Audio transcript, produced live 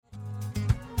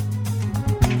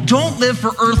don't live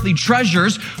for earthly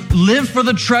treasures, live for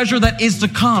the treasure that is to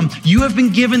come. You have been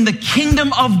given the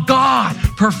kingdom of God,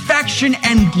 perfection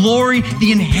and glory,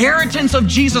 the inheritance of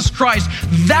Jesus Christ.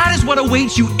 That is what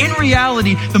awaits you in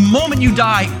reality the moment you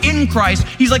die in Christ.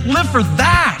 He's like, live for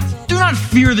that. Do not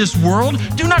fear this world.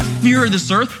 Do not fear this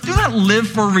earth. Do not live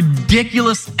for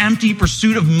ridiculous, empty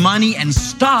pursuit of money and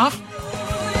stuff.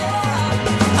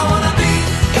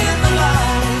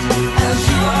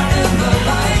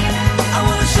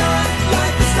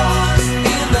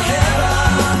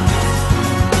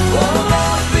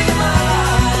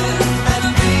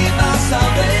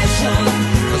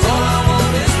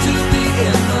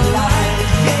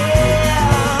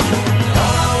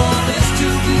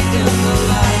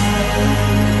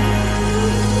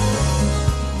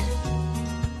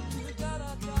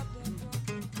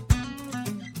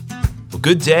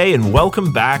 Good day and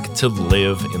welcome back to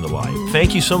Live in the Light.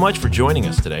 Thank you so much for joining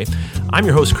us today. I'm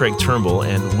your host, Craig Turnbull,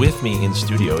 and with me in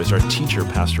studio is our teacher,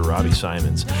 Pastor Robbie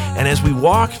Simons. And as we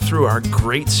walk through our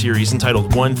great series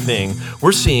entitled One Thing,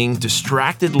 we're seeing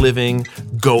distracted living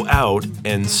go out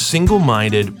and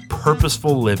single-minded,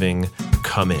 purposeful living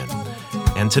come in.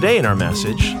 And today in our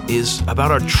message is about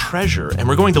our treasure, and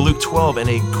we're going to Luke 12 and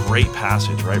a great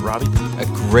passage, right, Robbie? A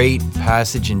great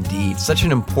passage indeed. Such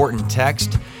an important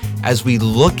text as we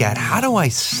look at how do I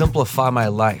simplify my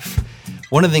life.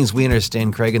 One of the things we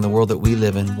understand, Craig, in the world that we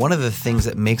live in, one of the things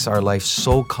that makes our life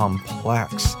so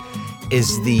complex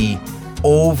is the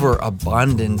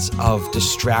overabundance of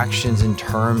distractions in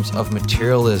terms of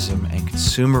materialism and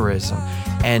consumerism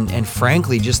and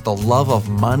frankly, just the love of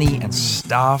money and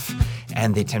stuff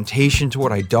and the temptation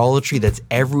toward idolatry that's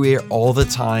everywhere all the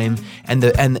time. And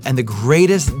the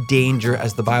greatest danger,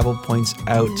 as the Bible points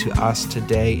out to us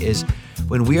today, is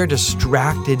when we are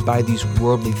distracted by these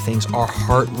worldly things, our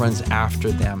heart runs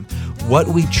after them. What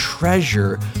we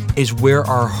treasure is where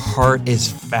our heart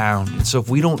is found. And so if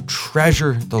we don't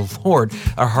treasure the Lord,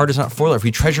 our heart is not for the Lord. If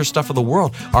we treasure stuff of the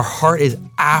world, our heart is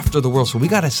after the world. So we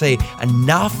got to say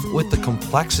enough with the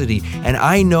complexity. And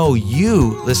I know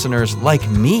you, listeners, like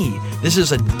me, this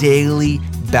is a daily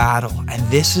battle. And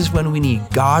this is when we need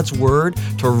God's word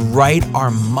to right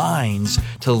our minds,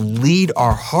 to lead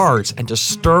our hearts, and to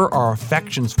stir our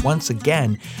affections once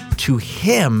again to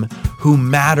Him who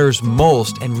matters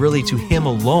most, and really to Him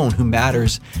alone who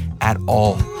matters at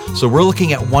all. So we're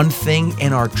looking at one thing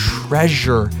in our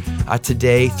treasure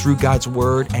today through God's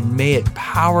word, and may it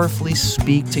powerfully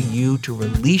speak to you to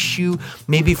release you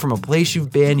maybe from a place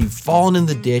you've been, you've fallen in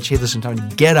the ditch. Hey, listen, time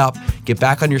to get up, get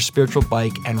back on your spiritual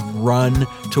bike and ride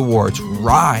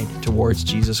towards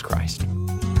Jesus Christ.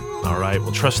 All right,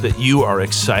 well, trust that you are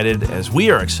excited as we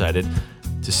are excited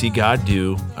to see God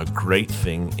do a great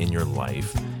thing in your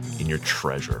life, in your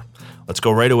treasure. Let's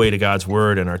go right away to God's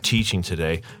word and our teaching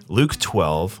today. Luke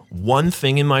 12, one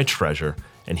thing in my treasure.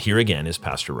 And here again is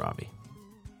Pastor Robbie.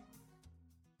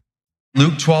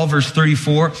 Luke 12, verse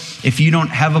 34. If you don't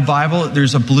have a Bible,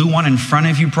 there's a blue one in front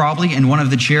of you probably in one of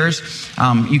the chairs.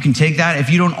 You can take that. If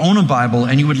you don't own a Bible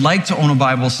and you would like to own a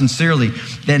Bible sincerely,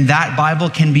 then that Bible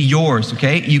can be yours,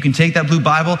 okay? You can take that blue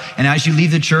Bible, and as you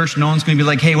leave the church, no one's going to be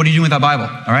like, hey, what are you doing with that Bible,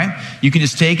 all right? You can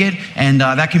just take it, and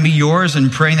that can be yours,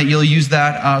 and praying that you'll use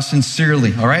that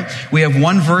sincerely, all right? We have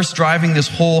one verse driving this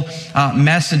whole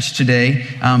message today,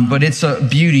 but it's a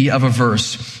beauty of a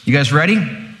verse. You guys ready?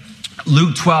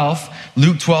 Luke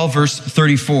 12, verse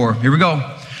 34. Here we go.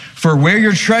 For where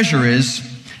your treasure is,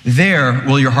 there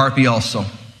will your heart be also.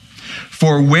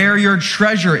 For where your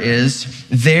treasure is,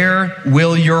 there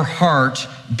will your heart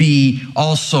be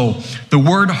also. The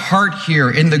word heart here,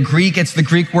 in the Greek, it's the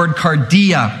Greek word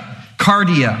cardia,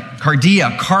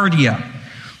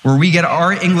 where we get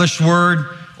our English word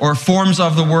or forms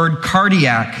of the word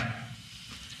cardiac,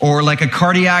 or like a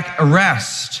cardiac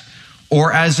arrest,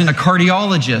 or as in a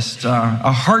cardiologist,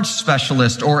 a heart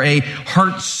specialist, or a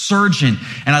heart surgeon.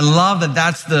 And I love that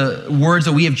that's the words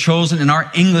that we have chosen in our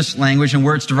English language and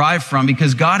where it's derived from,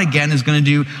 because God, again, is going to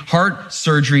do heart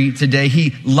surgery today.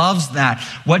 He loves that.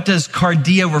 What does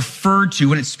cardia refer to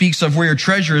when it speaks of where your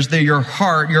treasure is? There, your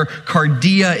heart, your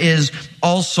cardia is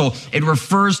also. It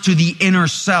refers to the inner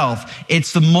self.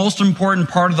 It's the most important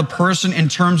part of the person in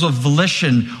terms of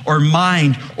volition or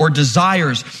mind or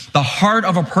desires. The heart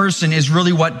of a person is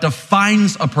really what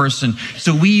defines a person.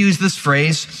 So we use this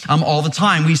phrase all the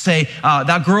time. We say,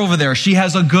 that girl over there, she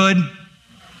has a good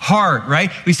heart, right?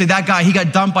 We say, that guy, he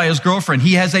got dumped by his girlfriend.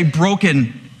 He has a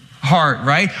broken heart,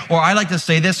 right? Or I like to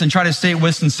say this and try to say it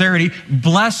with sincerity.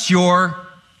 Bless your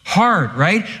Heart,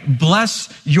 right? Bless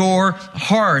your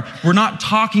heart. We're not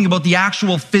talking about the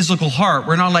actual physical heart.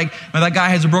 We're not like, well, that guy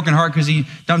has a broken heart because he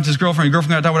dumped his girlfriend got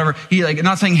that, whatever.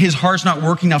 Not saying his heart's not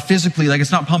working now physically, like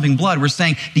it's not pumping blood. We're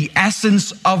saying the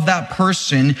essence of that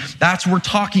person, that's what we're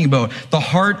talking about. The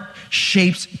heart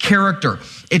shapes character.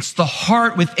 It's the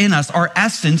heart within us, our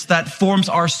essence, that forms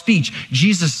our speech.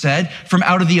 Jesus said, from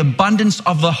out of the abundance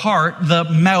of the heart, the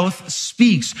mouth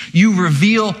speaks. You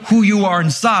reveal who you are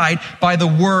inside by the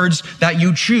words that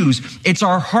you choose. It's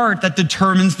our heart that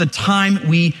determines the time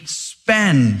we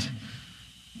spend.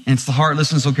 And it's the heart,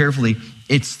 listen so carefully,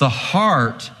 it's the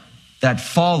heart that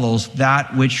follows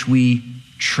that which we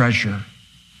treasure.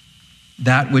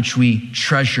 That which we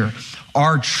treasure.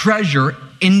 Our treasure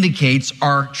indicates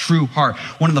our true heart.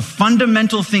 One of the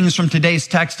fundamental things from today's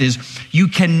text is you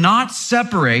cannot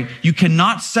separate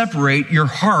your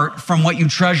heart from what you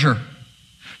treasure.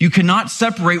 You cannot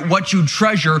separate what you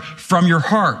treasure from your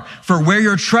heart. For where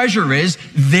your treasure is,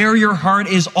 there your heart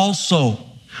is also.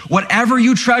 Whatever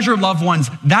you treasure, loved ones,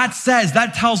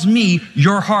 that tells me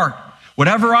your heart.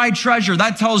 Whatever I treasure,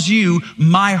 that tells you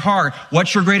my heart.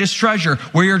 What's your greatest treasure?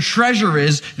 Where your treasure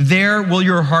is, there will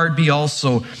your heart be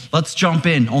also. Let's jump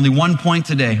in. Only one point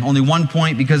today. Only one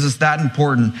point because it's that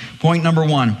important. Point number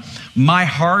one. My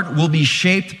heart will be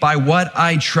shaped by what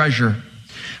I treasure.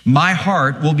 My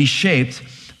heart will be shaped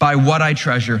by what I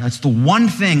treasure. That's the one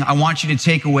thing I want you to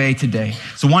take away today.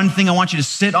 It's the one thing I want you to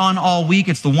sit on all week.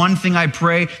 It's the one thing I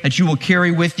pray that you will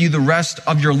carry with you the rest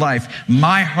of your life.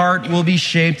 My heart will be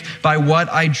shaped by what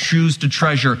I choose to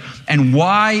treasure. And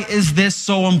why is this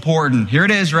so important? Here it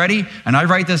is, ready? And I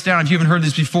write this down if you haven't heard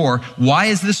this before. Why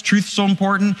is this truth so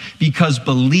important? Because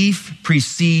belief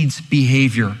precedes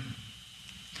behavior.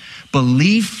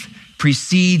 Belief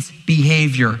precedes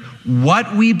behavior.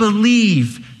 What we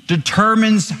believe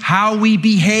determines how we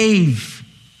behave.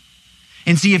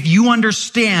 And see, if you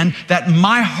understand that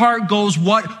my heart goes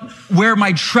where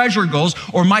my treasure goes,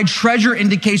 or my treasure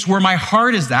indicates where my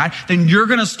heart is at, then you're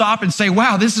going to stop and say,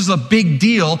 wow, this is a big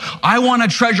deal. I want to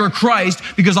treasure Christ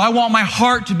because I want my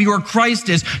heart to be where Christ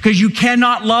is, because you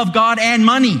cannot love God and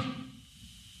money.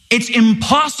 It's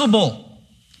impossible.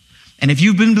 And if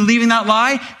you've been believing that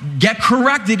lie, get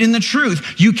corrected in the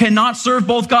truth. You cannot serve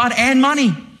both God and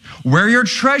money. Where your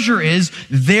treasure is,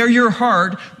 there your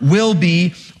heart will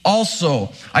be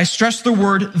also. I stress the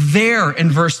word there in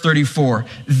verse 34.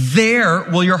 There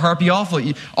will your heart be also.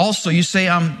 Also, you say,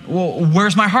 well,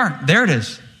 where's my heart? There it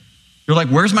is. You're like,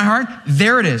 where's my heart?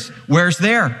 There it is. Where's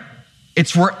there?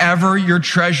 It's wherever your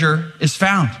treasure is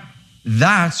found.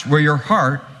 That's where your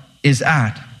heart is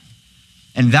at.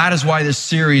 And that is why this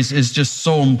series is just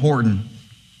so important.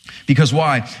 Because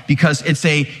why? Because it's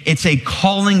a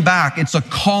calling back. It's a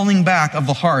calling back of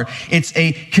the heart. It's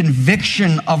a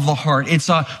conviction of the heart. It's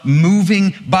a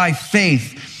moving by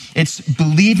faith. It's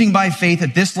believing by faith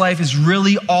that this life is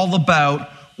really all about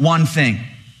one thing.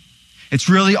 It's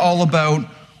really all about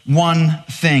one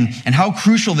thing. And how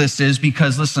crucial this is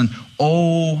because, listen,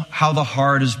 oh, how the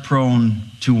heart is prone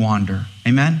to wander.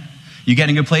 Amen? You get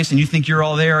in a good place and you think you're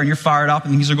all there and you're fired up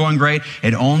and things are going great.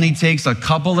 It only takes a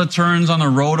couple of turns on the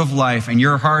road of life and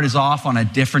your heart is off on a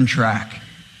different track.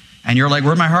 And you're like,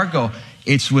 where'd my heart go?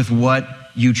 It's with what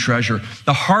you treasure.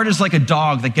 The heart is like a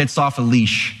dog that gets off a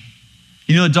leash.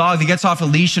 You know, a dog that gets off a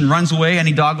leash and runs away.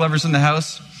 Any dog lovers in the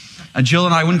house? Jill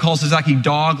and I wouldn't call us exactly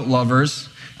dog lovers.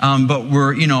 But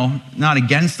we're, not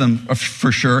against them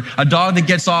for sure. A dog that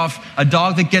gets off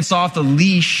the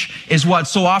leash is what?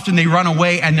 So often they run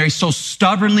away and they so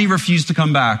stubbornly refuse to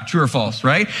come back. True or false,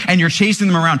 right? And you're chasing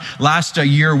them around. This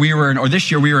year we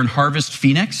were in Harvest,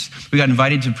 Phoenix. We got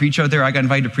invited to preach out there. I got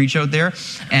invited to preach out there.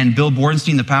 And Bill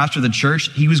Bornstein, the pastor of the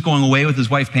church, he was going away with his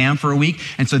wife Pam for a week.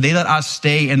 And so they let us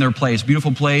stay in their place.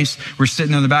 Beautiful place. We're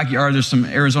sitting in the backyard. There's some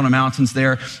Arizona mountains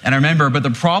there. And I remember, but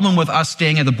the problem with us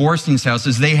staying at the Bornstein's house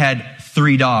is they had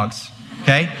 3 dogs,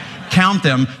 okay? Count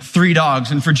them, 3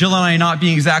 dogs. And for Jill and I not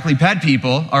being exactly pet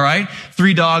people, all right,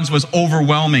 3 dogs was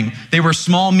overwhelming. They were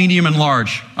small, medium, and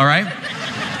large, all right?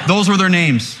 Those were their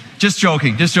names. Just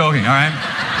joking, all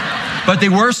right? But they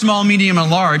were small, medium, and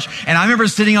large. And I remember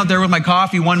sitting out there with my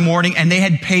coffee one morning and they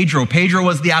had Pedro. Pedro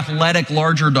was the athletic,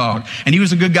 larger dog. And he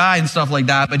was a good guy and stuff like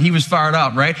that, but he was fired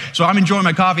up, right? So I'm enjoying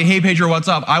my coffee. Hey, Pedro, what's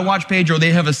up? I watch Pedro.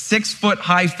 They have a 6-foot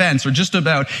high fence, or just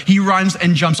about. He runs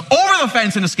and jumps over the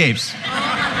fence and escapes.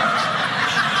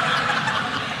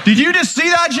 Did you just see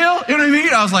that, Jill? You know what I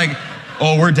mean? I was like,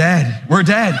 oh, we're dead.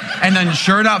 And then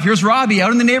sure enough, here's Robbie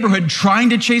out in the neighborhood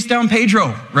trying to chase down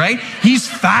Pedro, right? He's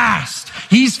fast.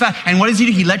 And what does he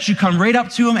do? He lets you come right up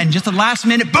to him and just at the last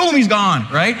minute, boom, he's gone,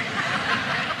 right?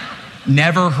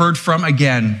 Never heard from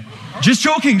again. Just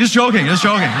joking.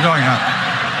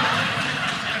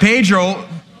 Pedro,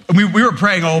 we were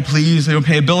praying, oh, please, they don't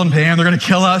pay Bill and Pam, they're going to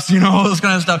kill us, all this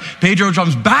kind of stuff. Pedro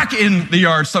jumps back in the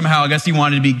yard somehow. I guess he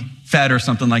wanted to be fed or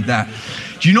something like that.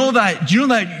 Do you know that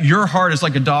your heart is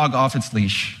like a dog off its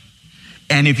leash?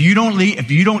 And if you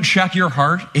don't check your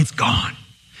heart, it's gone.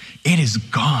 It is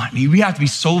gone. We have to be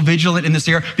so vigilant in this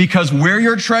area, because where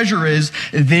your treasure is,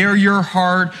 there your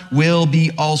heart will be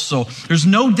also. There's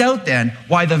no doubt then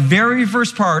why the very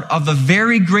first part of the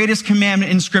very greatest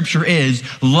commandment in Scripture is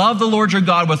love the Lord your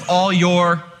God with all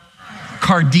your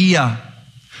cardia.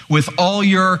 With all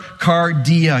your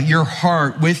cardia, your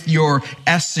heart, with your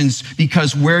essence,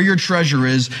 because where your treasure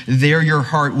is, there your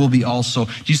heart will be also.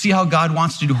 Do you see how God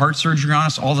wants to do heart surgery on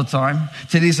us all the time?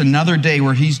 Today's another day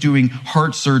where he's doing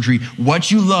heart surgery.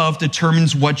 What you love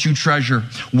determines what you treasure.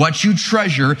 What you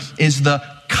treasure is the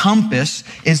compass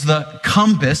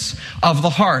of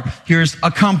the heart. Here's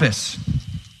a compass.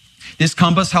 This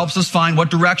compass helps us find what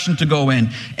direction to go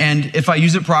in. And if I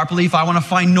use it properly, if I want to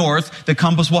find north, the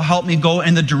compass will help me go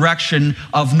in the direction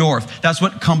of north. That's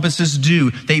what compasses do.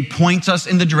 They point us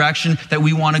in the direction that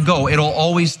we want to go. It'll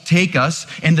always take us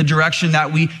in the direction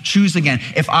that we choose again.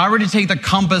 If I were to take the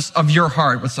compass of your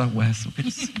heart, what's up, Wes?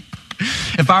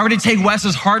 If I were to take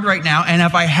Wes's heart right now, and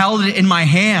if I held it in my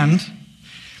hand,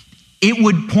 it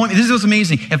would point, this is what's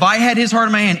amazing. If I had his heart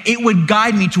in my hand, it would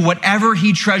guide me to whatever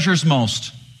he treasures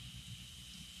most.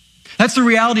 That's the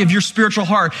reality of your spiritual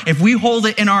heart. If we hold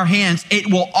it in our hands,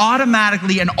 it will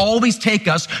automatically and always take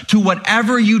us to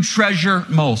whatever you treasure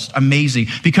most. Amazing.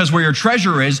 Because where your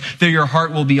treasure is, there your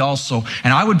heart will be also.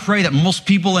 And I would pray that most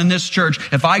people in this church,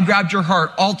 if I grabbed your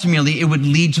heart, ultimately it would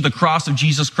lead to the cross of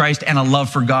Jesus Christ and a love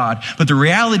for God. But the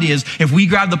reality is, if we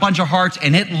grabbed a bunch of hearts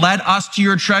and it led us to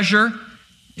your treasure,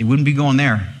 it wouldn't be going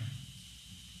there.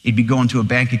 It'd be going to a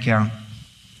bank account.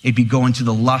 It'd be going to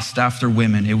the lust after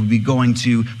women. It would be going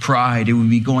to pride. It would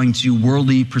be going to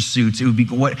worldly pursuits.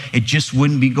 It just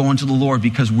wouldn't be going to the Lord,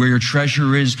 because where your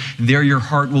treasure is, there your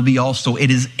heart will be also.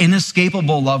 It is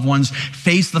inescapable, loved ones.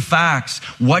 Face the facts.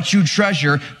 What you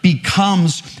treasure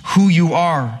becomes who you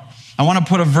are. I want to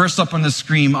put a verse up on the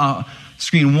screen.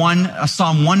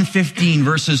 Psalm 115,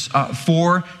 verses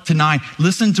 4 to 9.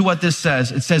 Listen to what this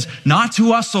says. It says, not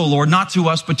to us, O Lord, not to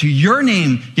us, but to your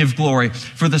name give glory,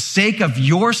 for the sake of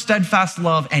your steadfast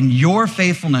love and your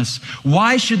faithfulness.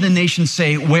 Why should the nations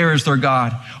say, where is their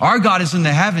God? Our God is in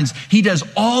the heavens. He does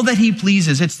all that he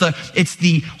pleases. It's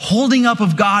the holding up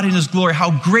of God in his glory,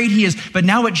 how great he is. But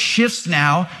now it shifts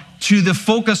now to the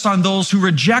focus on those who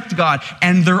reject God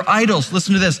and their idols.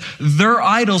 Listen to this. Their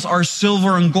idols are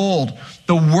silver and gold,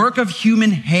 the work of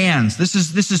human hands. This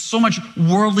is so much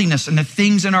worldliness and the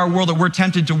things in our world that we're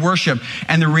tempted to worship.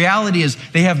 And the reality is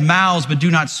they have mouths but do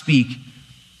not speak,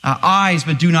 eyes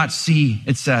but do not see,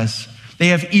 it says. They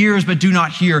have ears but do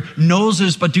not hear,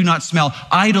 noses but do not smell.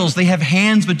 Idols, they have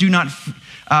hands but do not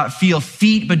feel,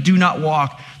 feet but do not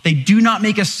walk. They do not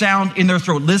make a sound in their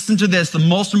throat. Listen to this, the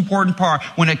most important part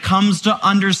when it comes to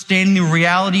understanding the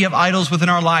reality of idols within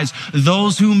our lives.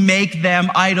 Those who make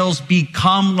them idols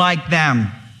become like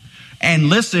them. And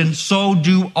listen, so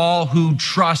do all who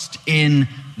trust in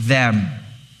them. Do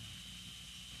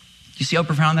you see how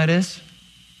profound that is?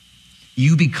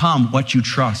 You become what you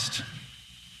trust.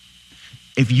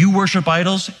 If you worship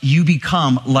idols, you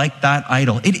become like that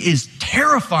idol. It is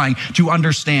terrifying to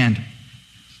understand.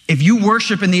 If you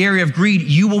worship in the area of greed,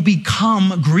 you will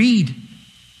become greed.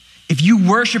 If you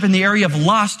worship in the area of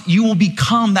lust, you will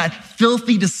become that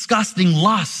filthy, disgusting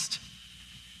lust.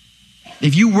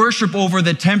 If you worship over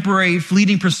the temporary,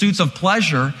 fleeting pursuits of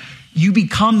pleasure, you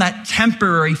become that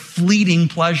temporary, fleeting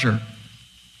pleasure.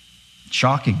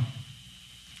 Shocking.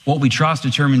 What we trust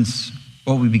determines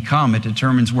what we become. It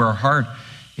determines where our heart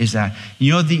is at.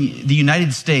 You know, the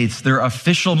United States, their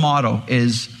official motto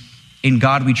is, in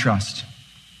God we trust.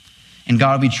 In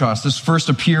God we trust. This first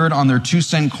appeared on their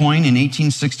 2-cent coin in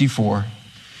 1864.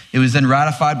 It was then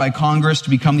ratified by Congress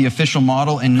to become the official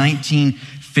motto in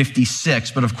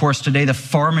 1956. But of course, today, the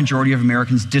far majority of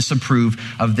Americans disapprove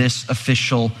of this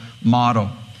official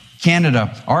motto.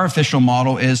 Canada, our official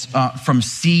motto is from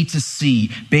sea to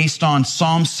sea, based on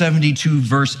Psalm 72,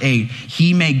 verse 8.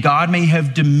 God may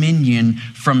have dominion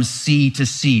from sea to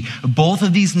sea. Both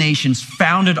of these nations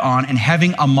founded on and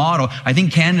having a motto. I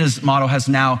think Canada's motto has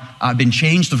now been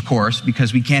changed, of course,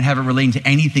 because we can't have it relating to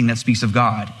anything that speaks of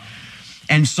God.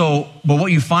 And so, but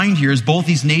what you find here is both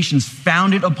these nations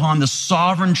founded upon the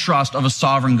sovereign trust of a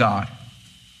sovereign God.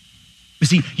 You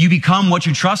see, you become what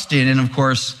you trust in, and of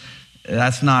course,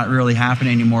 that's not really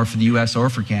happening anymore for the U.S.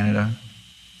 or for Canada.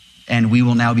 And we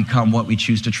will now become what we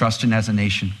choose to trust in as a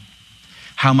nation.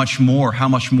 How much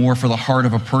more for the heart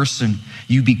of a person?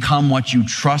 You become what you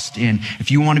trust in. If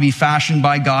you want to be fashioned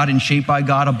by God and shaped by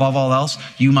God above all else,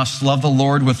 you must love the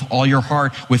Lord with all your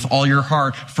heart,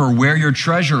 for where your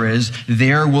treasure is,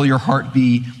 there will your heart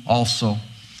be also.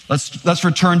 Let's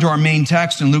return to our main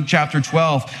text in Luke chapter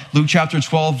 12. Luke chapter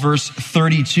 12, verse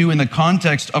 32, in the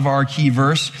context of our key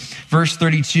verse. Verse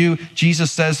 32,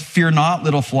 Jesus says, "Fear not,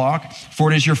 little flock,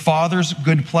 for it is your Father's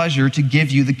good pleasure to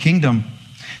give you the kingdom.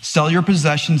 Sell your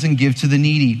possessions and give to the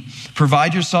needy.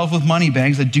 Provide yourself with money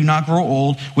bags that do not grow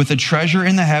old, with a treasure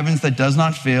in the heavens that does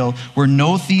not fail, where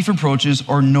no thief approaches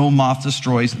or no moth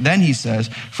destroys." Then he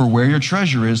says, "For where your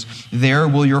treasure is, there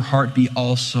will your heart be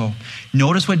also."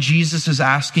 Notice what Jesus is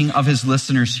asking of his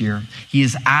listeners here. He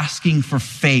is asking for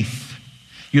faith.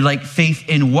 You're like, faith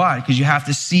in what? Because you have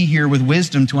to see here with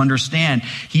wisdom to understand.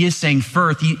 He is saying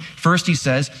first he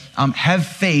says, have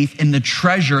faith in the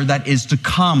treasure that is to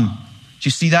come. Do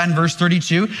you see that in verse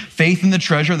 32? Faith in the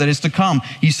treasure that is to come.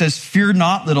 He says, "Fear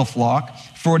not, little flock,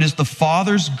 for it is the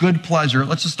Father's good pleasure."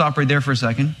 Let's just stop right there for a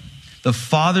second. The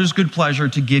Father's good pleasure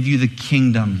to give you the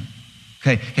kingdom.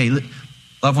 Okay,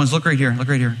 loved ones, look right here. Look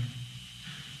right here.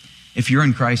 If you're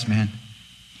in Christ, man,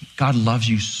 God loves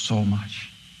you so much.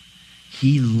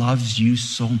 He loves you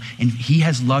and he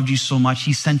has loved you so much.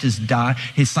 He sent his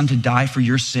son to die for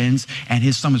your sins, and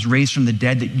his son was raised from the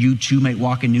dead that you too might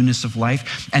walk in newness of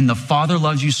life. And the Father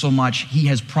loves you so much. He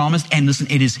has promised, and listen,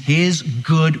 it is his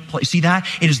good pleasure. See that?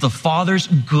 It is the Father's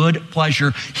good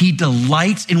pleasure. He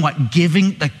delights in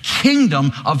giving the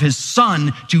kingdom of his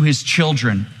son to his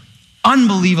children.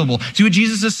 Unbelievable. See what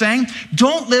Jesus is saying?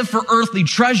 Don't live for earthly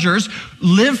treasures.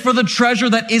 Live for the treasure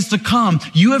that is to come.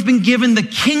 You have been given the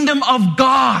kingdom of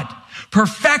God,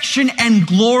 perfection and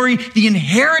glory, the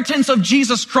inheritance of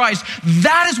Jesus Christ.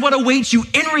 That is what awaits you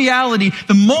in reality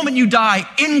the moment you die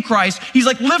in Christ. He's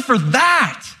like, live for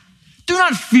that. Do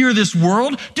not fear this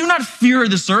world. Do not fear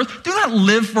this earth. Do not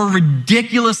live for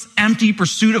ridiculous, empty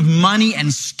pursuit of money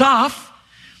and stuff.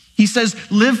 He says,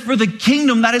 live for the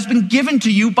kingdom that has been given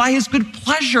to you by his good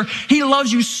pleasure. He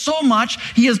loves you so much.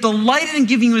 He has delighted in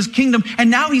giving you his kingdom.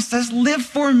 And now he says, live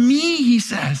for me, he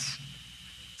says.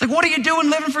 It's like, what are you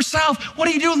doing living for self? What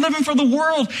are you doing living for the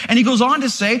world? And he goes on to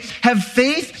say, have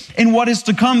faith in what is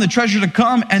to come, the treasure to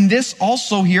come. And this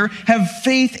also here, have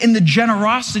faith in the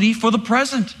generosity for the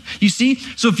present. You see,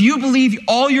 so if you believe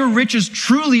all your riches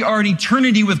truly are in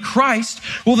eternity with Christ,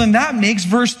 well, then that makes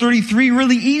verse 33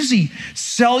 really easy.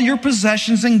 Sell your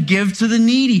possessions and give to the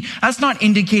needy. That's not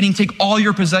indicating take all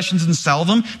your possessions and sell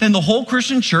them. Then the whole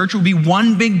Christian church will be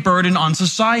one big burden on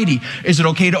society. Is it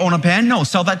okay to own a pen? No,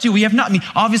 sell that too. We have not. I mean,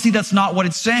 obviously that's not what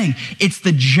it's saying. It's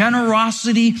the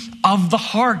generosity of the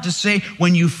heart to say,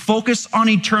 when you focus on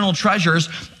eternal treasures,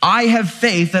 I have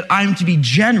faith that I'm to be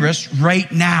generous right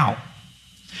now,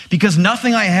 because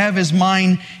nothing I have is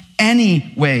mine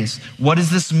anyways. What does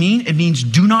this mean? It means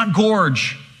do not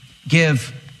gorge,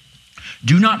 give.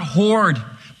 Do not hoard,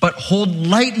 but hold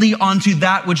lightly onto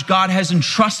that which God has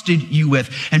entrusted you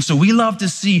with. And so we love to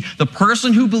see the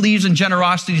person who believes in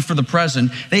generosity for the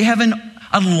present, they have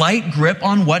a light grip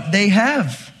on what they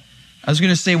have. I was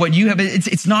going to say what you have,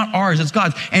 it's not ours, it's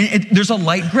God's. And there's a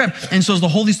light grip. And so as the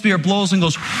Holy Spirit blows and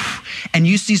goes, and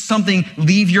you see something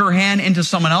leave your hand into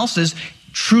someone else's,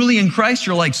 truly in Christ,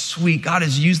 you're like, sweet, God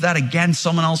has used that again.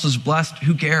 Someone else is blessed.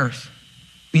 Who cares?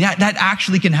 I mean, that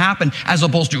actually can happen as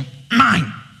opposed to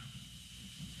mine.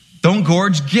 Don't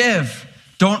gorge, give.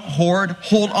 Don't hoard,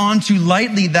 hold on to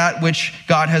lightly that which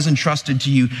God has entrusted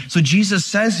to you. So Jesus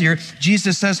says here,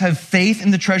 have faith in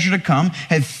the treasure to come,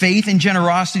 have faith in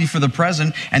generosity for the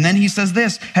present. And then he says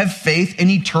this, have faith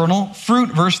in eternal fruit.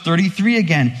 Verse 33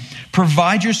 again,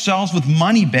 provide yourselves with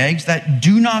money bags that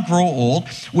do not grow old,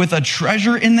 with a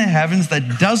treasure in the heavens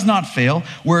that does not fail,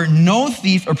 where no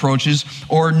thief approaches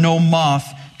or no moth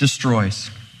destroys.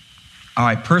 All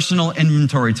right, personal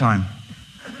inventory time.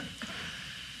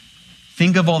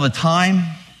 Think of all the time,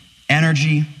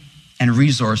 energy, and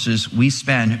resources we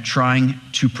spend trying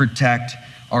to protect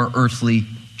our earthly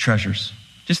treasures.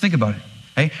 Just think about it.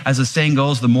 Okay? As the saying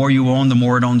goes, the more you own, the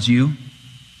more it owns you.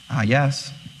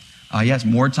 Yes,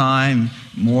 more time,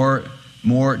 more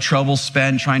trouble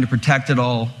spent trying to protect it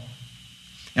all.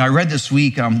 Now, I read this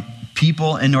week,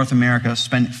 people in North America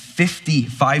spend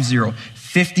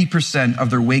 50%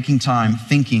 of their waking time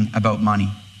thinking about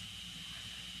money.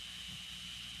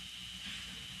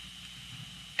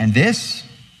 And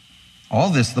all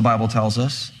this, the Bible tells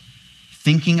us,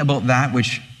 thinking about that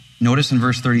which, notice in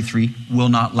verse 33, will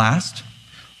not last,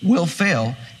 will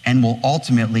fail, and will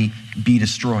ultimately be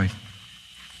destroyed.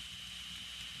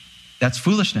 That's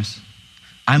foolishness.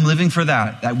 I'm living for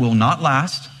that will not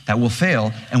last, that will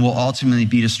fail and will ultimately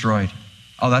be destroyed.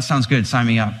 Oh, that sounds good. Sign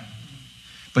me up.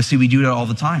 But see, we do that all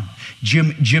the time.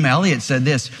 Jim Elliot said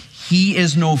this: he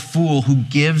is no fool who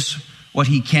gives what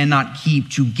he cannot keep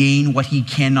to gain what he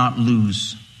cannot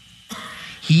lose.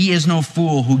 He is no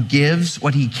fool who gives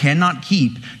what he cannot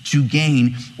keep to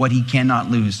gain what he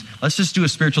cannot lose. Let's just do a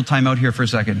spiritual timeout here for a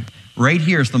second. Right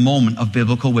here is the moment of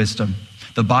biblical wisdom.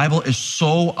 The Bible is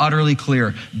so utterly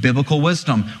clear. Biblical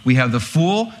wisdom. We have the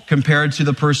fool compared to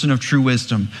the person of true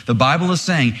wisdom. The Bible is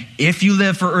saying, if you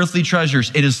live for earthly treasures,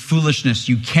 it is foolishness.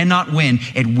 You cannot win.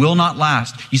 It will not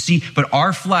last. You see, but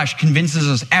our flesh convinces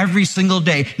us every single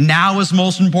day, now is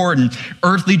most important.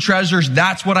 Earthly treasures,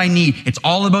 that's what I need. It's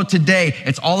all about today.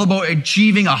 It's all about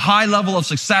achieving a high level of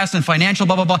success and financial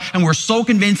blah, blah, blah. And we're so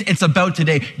convinced it's about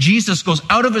today. Jesus goes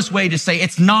out of his way to say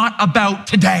it's not about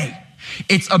today.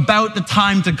 It's about the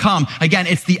time to come. Again,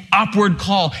 it's the upward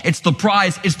call. It's the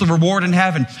prize. It's the reward in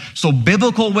heaven. So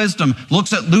biblical wisdom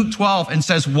looks at Luke 12 and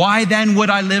says, why then would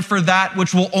I live for that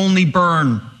which will only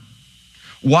burn?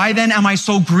 Why then am I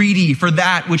so greedy for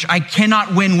that which I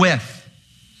cannot win with?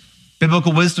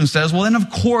 Biblical wisdom says, well, then of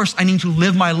course I need to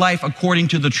live my life according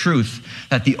to the truth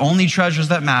that the only treasures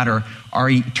that matter are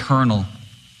eternal,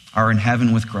 are in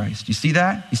heaven with Christ. You see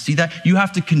that? You see that? You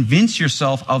have to convince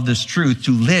yourself of this truth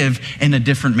to live in a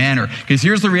different manner. Because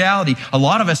here's the reality. A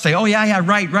lot of us say, oh yeah,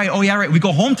 right. Oh yeah, right. We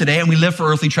go home today and we live for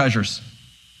earthly treasures.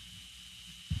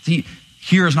 See,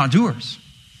 hearers, not doers.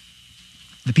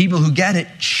 The people who get it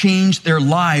change their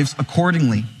lives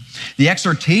accordingly. The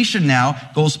exhortation now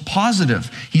goes positive.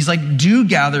 He's like, do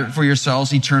gather for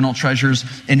yourselves eternal treasures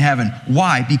in heaven.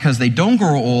 Why? Because they don't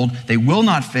grow old, they will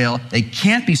not fail, they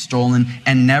can't be stolen,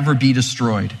 and never be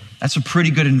destroyed. That's a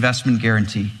pretty good investment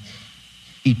guarantee.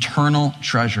 Eternal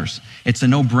treasures. It's a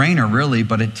no-brainer, really,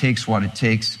 but it takes what? It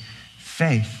takes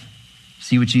faith.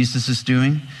 See what Jesus is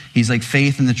doing? He's like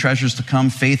faith in the treasures to come,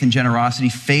 faith in generosity,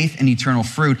 faith in eternal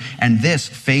fruit, and this,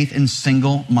 faith in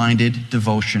single-minded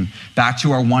devotion. Back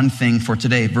to our one thing for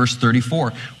today, verse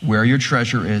 34. Where your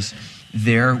treasure is,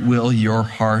 there will your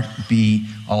heart be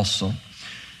also.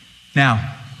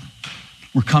 Now,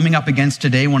 we're coming up against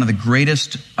today one of the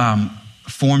greatest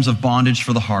forms of bondage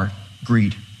for the heart,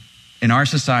 greed. In our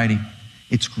society,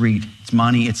 it's greed. It's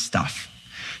money, it's stuff.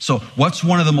 So what's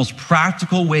one of the most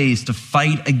practical ways to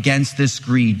fight against this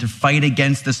greed, to fight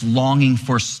against this longing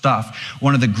for stuff?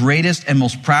 One of the greatest and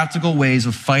most practical ways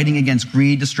of fighting against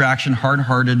greed, distraction,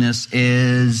 hard-heartedness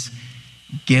is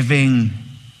giving.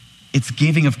 It's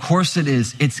giving, of course it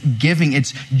is. It's giving,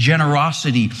 it's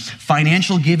generosity.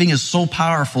 Financial giving is so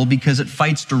powerful because it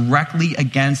fights directly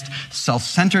against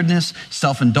self-centeredness,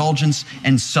 self-indulgence,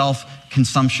 and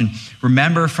self-consumption.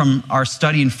 Remember from our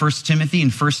study in 1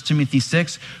 Timothy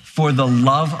 6, for the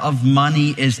love of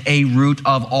money is a root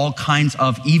of all kinds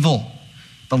of evil.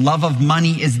 The love of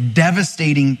money is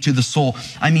devastating to the soul.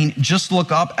 I mean, just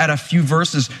look up at a few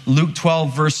verses. Luke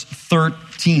 12, verse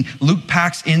 13. Luke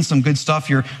packs in some good stuff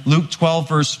here. Luke 12,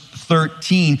 verse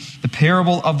 13, the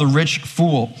parable of the rich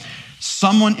fool.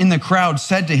 Someone in the crowd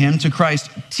said to him, to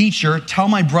Christ, "Teacher, tell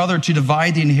my brother to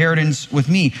divide the inheritance with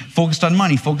me." Focused on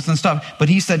money, focused on stuff. But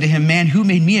he said to him, "Man, who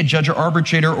made me a judge or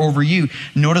arbitrator over you?"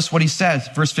 Notice what he says,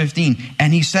 verse 15.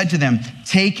 And he said to them,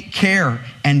 "Take care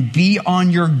and be on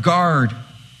your guard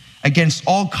against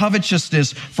all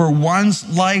covetousness, for one's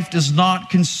life does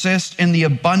not consist in the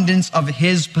abundance of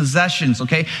his possessions."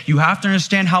 Okay? You have to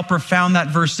understand how profound that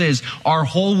verse is. Our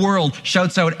whole world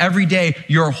shouts out every day,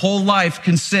 your whole life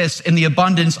consists in the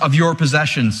abundance of your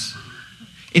possessions.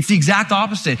 It's the exact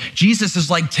opposite. Jesus is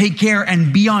like, take care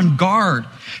and be on guard.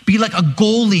 Be like a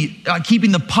goalie,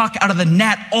 keeping the puck out of the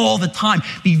net all the time.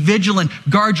 Be vigilant,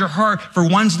 guard your heart, for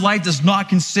one's life does not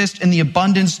consist in the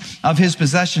abundance of his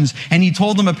possessions. And he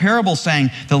told them a parable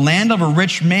saying, the land of a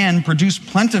rich man produced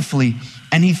plentifully.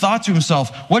 And he thought to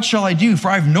himself, what shall I do?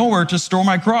 For I have nowhere to store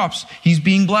my crops. He's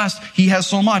being blessed. He has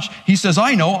so much. He says,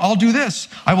 I know, I'll do this.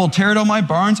 I will tear down my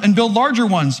barns and build larger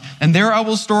ones. And there I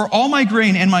will store all my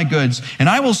grain and my goods. And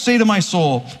I will say to my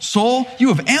soul, soul, you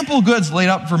have ample goods laid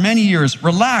up for many years.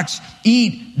 Relax,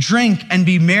 eat, drink, and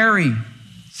be merry.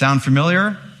 Sound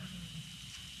familiar?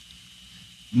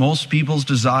 Most people's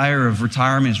desire of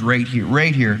retirement is right here,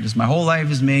 right here. Just my whole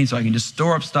life is made so I can just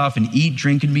store up stuff and eat,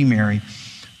 drink, and be merry.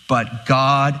 But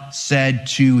God said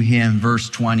to him, verse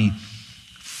 20,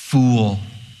 fool,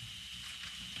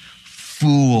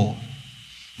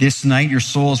 this night your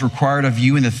soul is required of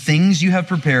you, and the things you have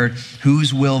prepared,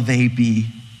 whose will they be?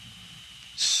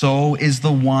 So is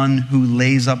the one who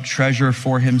lays up treasure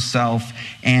for himself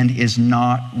and is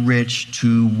not rich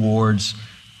towards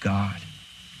God.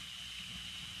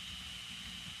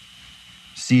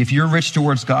 See, if you're rich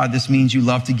towards God, this means you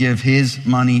love to give his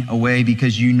money away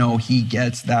because you know he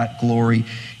gets that glory,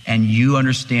 and you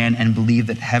understand and believe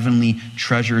that heavenly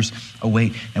treasures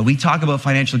await. Now, we talk about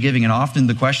financial giving, and often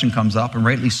the question comes up, and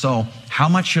rightly so, how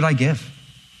much should I give?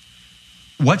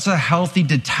 What's a healthy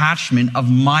detachment of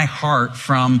my heart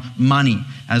from money?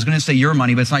 I was going to say your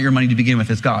money, but it's not your money to begin with,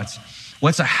 it's God's.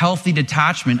 What's a healthy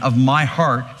detachment of my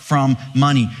heart from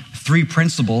money? Three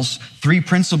principles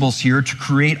here to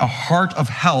create a heart of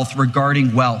health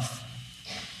regarding wealth.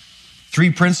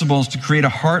 3 principles to create a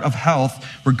heart of health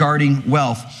regarding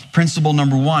wealth. Principle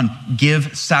number 1,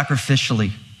 give sacrificially.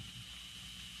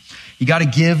 You got to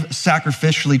give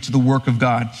sacrificially to the work of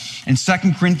God. In 2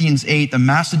 Corinthians 8, the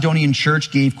Macedonian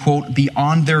church gave, quote,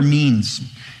 beyond their means.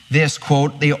 This,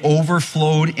 quote, they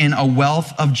overflowed in a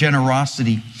wealth of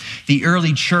generosity. The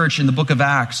early church in the book of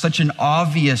Acts, such an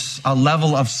obvious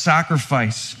level of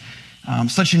sacrifice,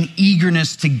 such an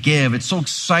eagerness to give. It's so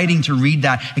exciting to read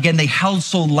that. Again, they held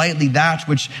so lightly that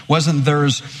which wasn't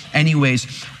theirs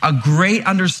anyways. A great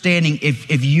understanding,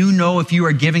 if you know if you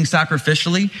are giving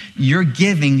sacrificially, your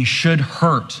giving should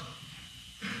hurt.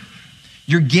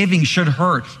 Your giving should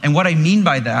hurt. And what I mean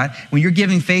by that, when you're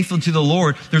giving faithfully to the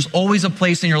Lord, there's always a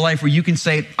place in your life where you can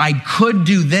say, I could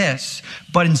do this,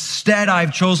 but instead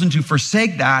I've chosen to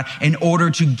forsake that in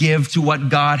order to give to what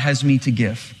God has me to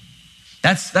give.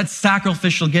 That's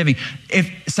sacrificial giving.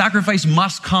 If sacrifice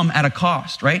must come at a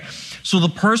cost, right? So the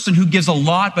person who gives a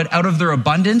lot, but out of their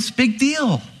abundance, big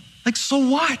deal. Like, so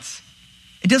what?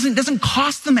 It doesn't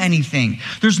cost them anything.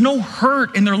 There's no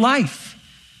hurt in their life.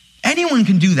 Anyone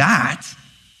can do that,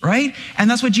 right? And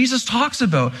that's what Jesus talks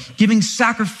about, giving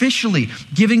sacrificially,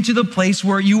 giving to the place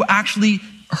where you actually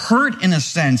hurt in a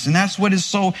sense. And that's what is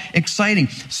so exciting.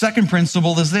 Second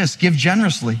principle is this, give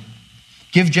generously.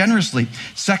 Give generously.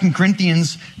 2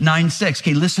 Corinthians 9:6.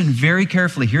 Okay, listen very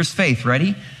carefully. Here's faith,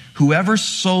 ready? Whoever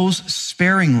sows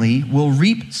sparingly will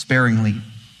reap sparingly.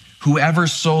 Whoever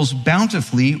sows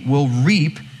bountifully will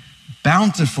reap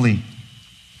bountifully.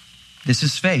 This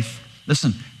is faith.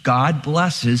 Listen, God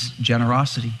blesses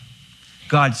generosity.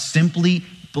 God simply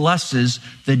blesses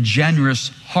the generous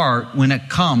heart when it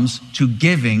comes to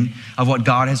giving of what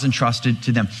God has entrusted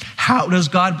to them. How does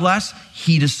God bless?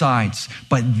 He decides.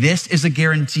 But this is a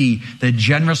guarantee. The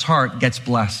generous heart gets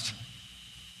blessed.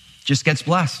 Just gets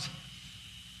blessed.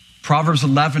 Proverbs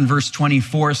 11 verse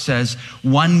 24 says,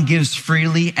 one gives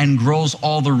freely and grows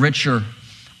all the richer.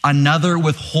 Another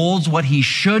withholds what he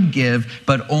should give,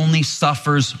 but only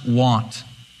suffers want.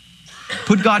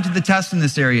 Put God to the test in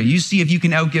this area. You see if you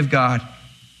can outgive God.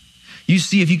 You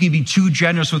see if you can be too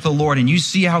generous with the Lord, and you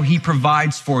see how he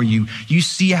provides for you. You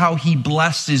see how he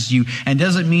blesses you. And it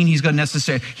doesn't mean he's going to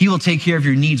necessarily, he will take care of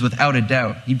your needs without a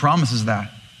doubt. He promises that.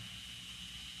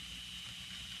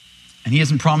 And he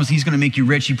doesn't promise he's going to make you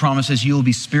rich. He promises you will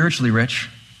be spiritually rich.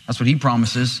 That's what he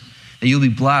promises. That you'll be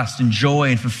blessed in joy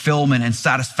and fulfillment and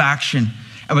satisfaction.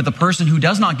 But the person who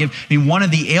does not give, I mean, one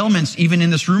of the ailments, even in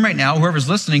this room right now, whoever's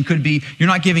listening, could be you're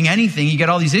not giving anything. You get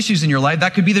all these issues in your life.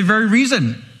 That could be the very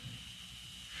reason.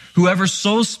 Whoever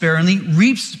sows sparingly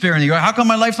reaps sparingly. How come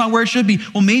my life's not where it should be?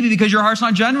 Well, maybe because your heart's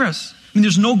not generous. I mean,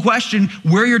 there's no question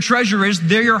where your treasure is,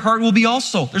 there your heart will be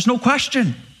also. There's no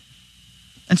question.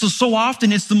 And so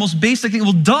often it's the most basic thing.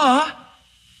 Well, duh.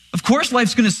 Of course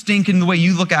life's going to stink in the way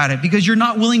you look at it because you're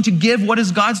not willing to give what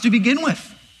is God's to begin with.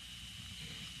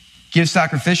 Give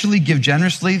sacrificially, give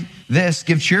generously. This,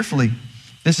 give cheerfully.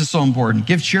 This is so important.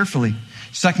 Give cheerfully.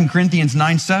 2 Corinthians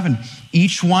 9:7.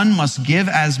 Each one must give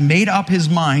as made up his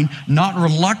mind, not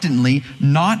reluctantly,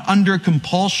 not under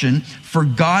compulsion, for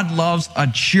God loves a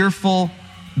cheerful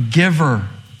giver.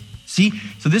 See?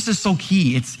 So this is so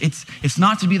key. It's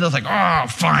not to be those like, oh,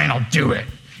 fine, I'll do it.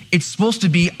 It's supposed to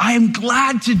be, I am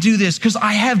glad to do this because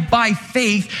I have by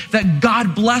faith that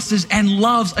God blesses and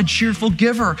loves a cheerful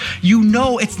giver. You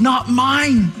know it's not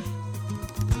mine.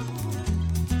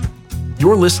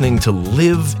 You're listening to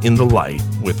Live in the Light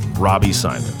with Robbie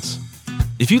Simons.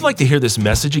 If you'd like to hear this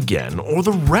message again or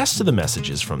the rest of the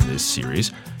messages from this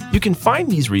series, you can find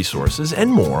these resources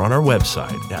and more on our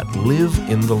website at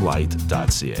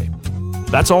liveinthelight.ca.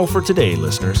 That's all for today,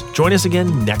 listeners. Join us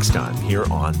again next time here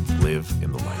on Live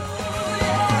in the Light.